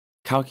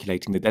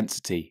Calculating the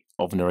density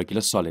of an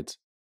irregular solid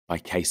by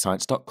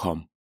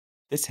KayScience.com.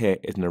 This here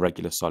is an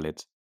irregular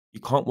solid.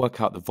 You can't work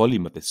out the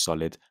volume of this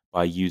solid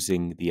by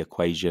using the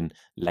equation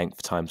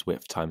length times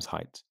width times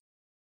height.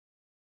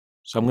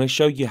 So I'm going to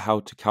show you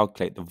how to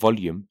calculate the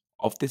volume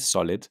of this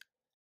solid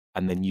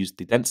and then use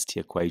the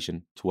density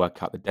equation to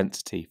work out the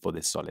density for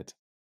this solid.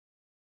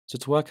 So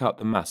to work out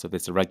the mass of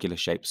this irregular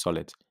shaped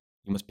solid,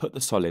 you must put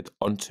the solid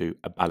onto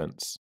a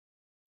balance.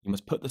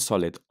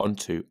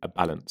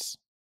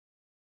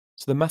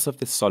 So the mass of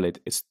this solid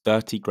is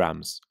 30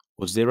 grams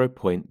or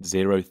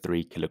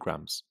 0.03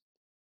 kilograms.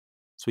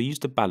 So we use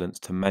the balance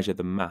to measure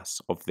the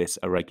mass of this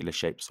irregular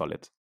shaped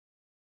solid.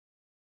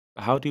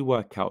 But how do you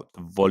work out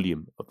the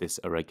volume of this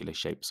irregular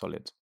shaped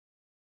solid?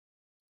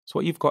 So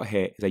what you've got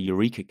here is a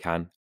Eureka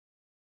can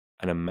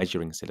and a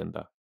measuring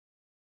cylinder.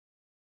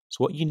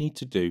 So what you need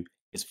to do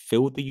is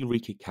fill the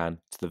Eureka can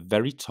to the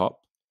very top,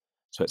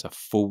 so it's a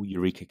full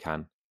Eureka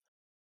can.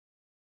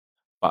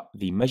 But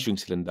the measuring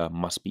cylinder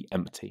must be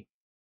empty.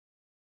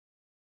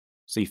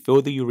 So you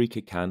fill the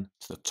Eureka can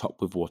to the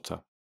top with water.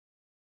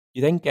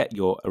 You then get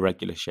your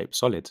irregular shaped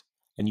solid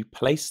and you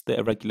place the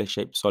irregular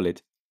shaped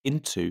solid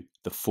into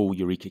the full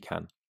Eureka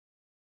can.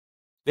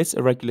 This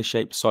irregular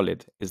shaped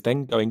solid is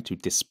then going to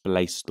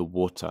displace the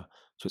water.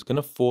 So it's going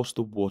to force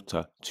the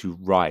water to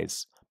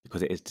rise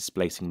because it is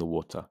displacing the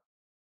water.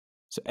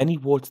 So any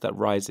water that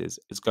rises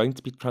is going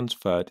to be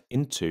transferred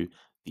into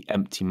the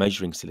empty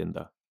measuring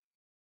cylinder.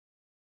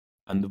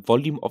 And the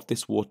volume of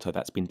this water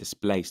that's been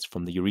displaced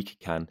from the Eureka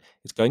can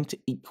is going to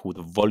equal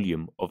the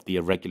volume of the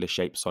irregular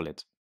shaped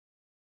solid.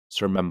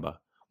 So remember,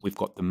 we've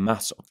got the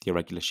mass of the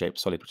irregular shaped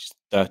solid, which is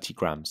 30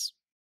 grams.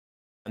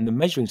 And the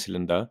measuring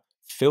cylinder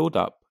filled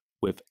up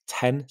with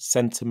 10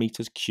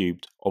 centimeters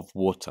cubed of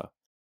water.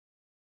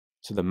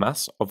 So the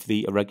mass of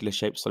the irregular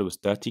shaped solid was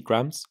 30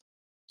 grams.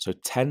 So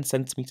 10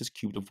 centimeters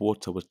cubed of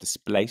water was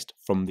displaced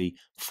from the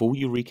full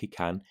Eureka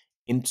can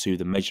into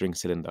the measuring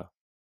cylinder.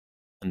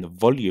 And the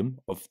volume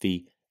of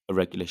the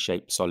irregular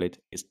shaped solid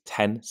is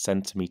 10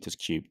 centimeters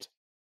cubed.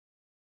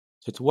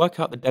 So to work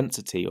out the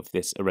density of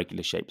this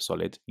irregular shaped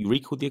solid, you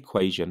recall the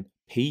equation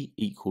P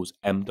equals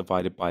m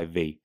divided by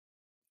v.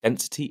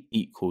 Density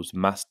equals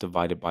mass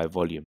divided by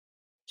volume.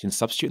 So you can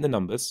substitute in the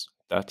numbers.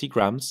 30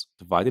 grams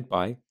divided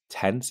by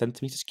 10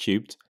 centimeters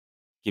cubed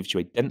gives you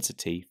a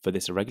density for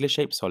this irregular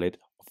shaped solid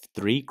of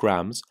 3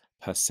 grams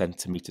per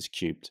centimeters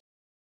cubed.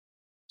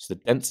 So the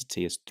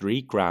density is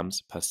 3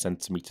 grams per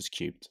centimeters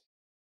cubed.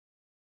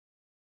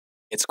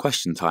 It's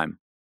question time.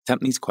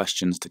 Attempt these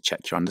questions to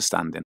check your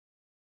understanding.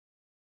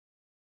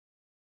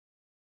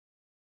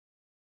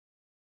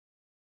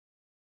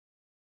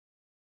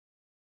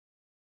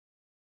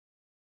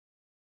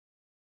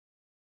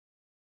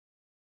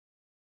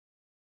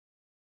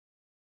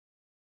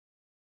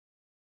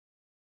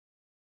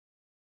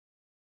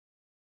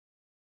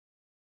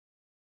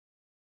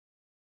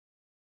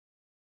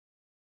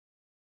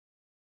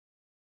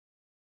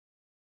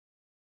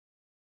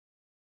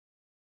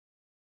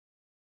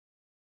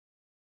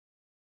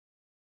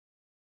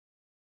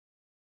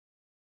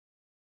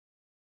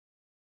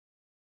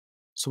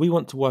 So we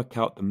want to work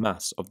out the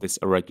mass of this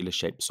irregular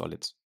shaped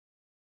solid.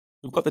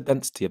 We've got the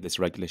density of this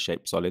irregular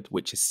shaped solid,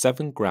 which is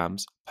 7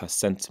 grams per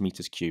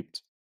centimeters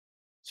cubed.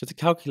 So to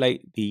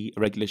calculate the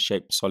irregular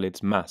shaped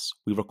solid's mass,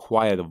 we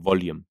require the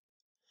volume.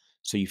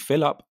 So you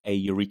fill up a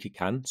Eureka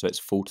can, so it's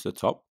full to the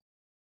top,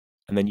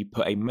 and then you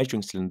put a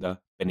measuring cylinder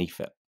beneath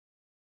it.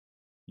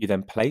 You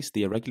then place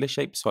the irregular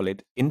shaped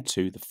solid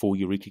into the full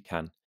Eureka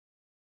can.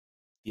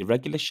 The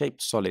irregular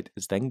shaped solid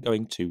is then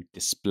going to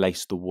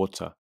displace the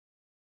water.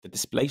 The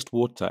displaced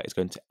water is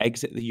going to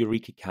exit the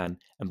Eureka can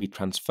and be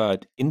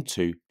transferred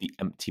into the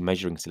empty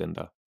measuring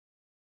cylinder.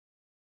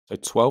 So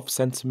 12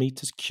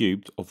 centimeters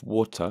cubed of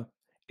water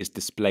is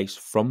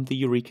displaced from the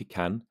Eureka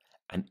can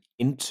and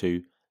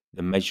into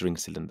the measuring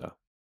cylinder.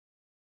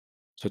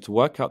 So to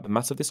work out the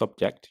mass of this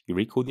object, you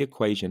recall the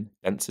equation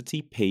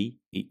density P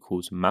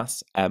equals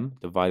mass m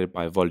divided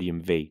by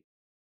volume V.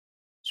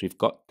 So we've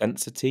got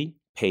density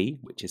P,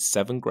 which is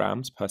 7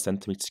 grams per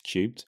centimeter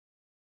cubed.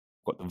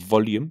 We've got the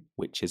volume,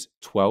 which is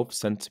 12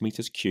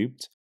 centimeters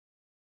cubed.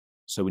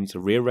 So we need to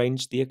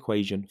rearrange the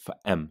equation for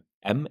m.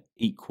 M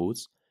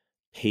equals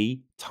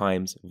P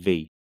times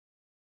V.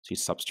 So you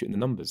substitute in the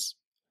numbers.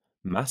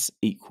 Mass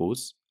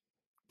equals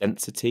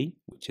density,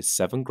 which is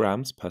 7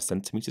 grams per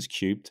centimeters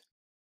cubed,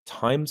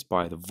 times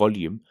by the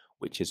volume,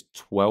 which is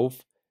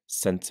 12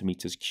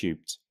 centimeters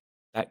cubed.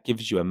 That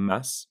gives you a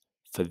mass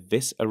for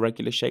this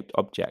irregular shaped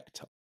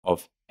object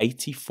of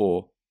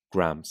 84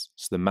 grams.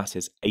 So the mass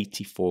is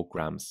 84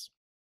 grams.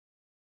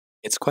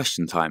 It's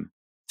question time.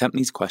 Attempt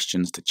these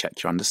questions to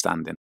check your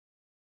understanding.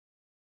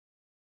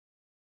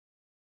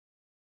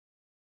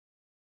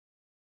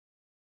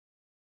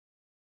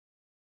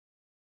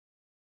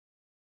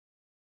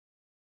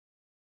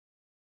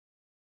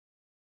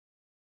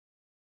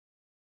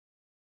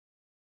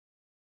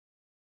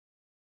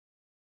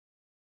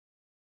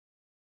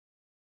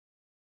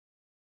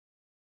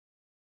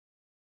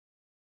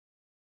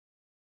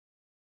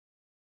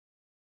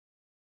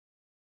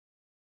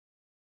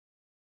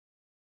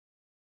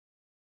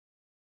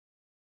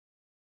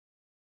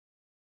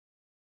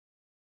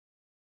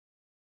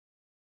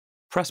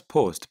 Press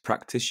pause to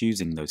practice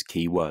using those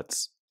key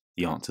words.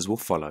 The answers will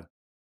follow.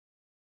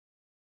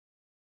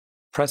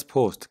 Press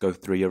pause to go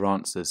through your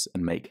answers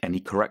and make any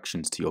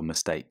corrections to your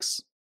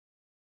mistakes.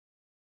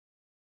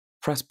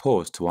 Press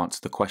pause to answer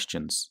the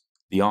questions.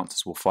 The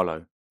answers will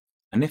follow.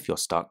 And if you're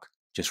stuck,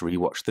 just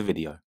re-watch the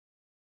video.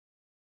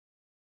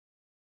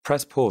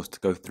 Press pause to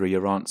go through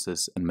your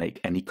answers and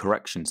make any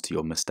corrections to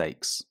your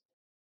mistakes.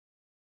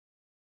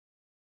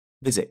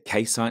 Visit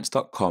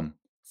KayScience.com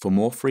for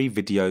more free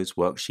videos,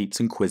 worksheets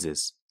and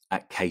quizzes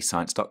at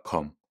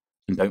KayScience.com.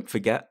 And don't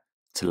forget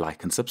to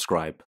like and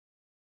subscribe.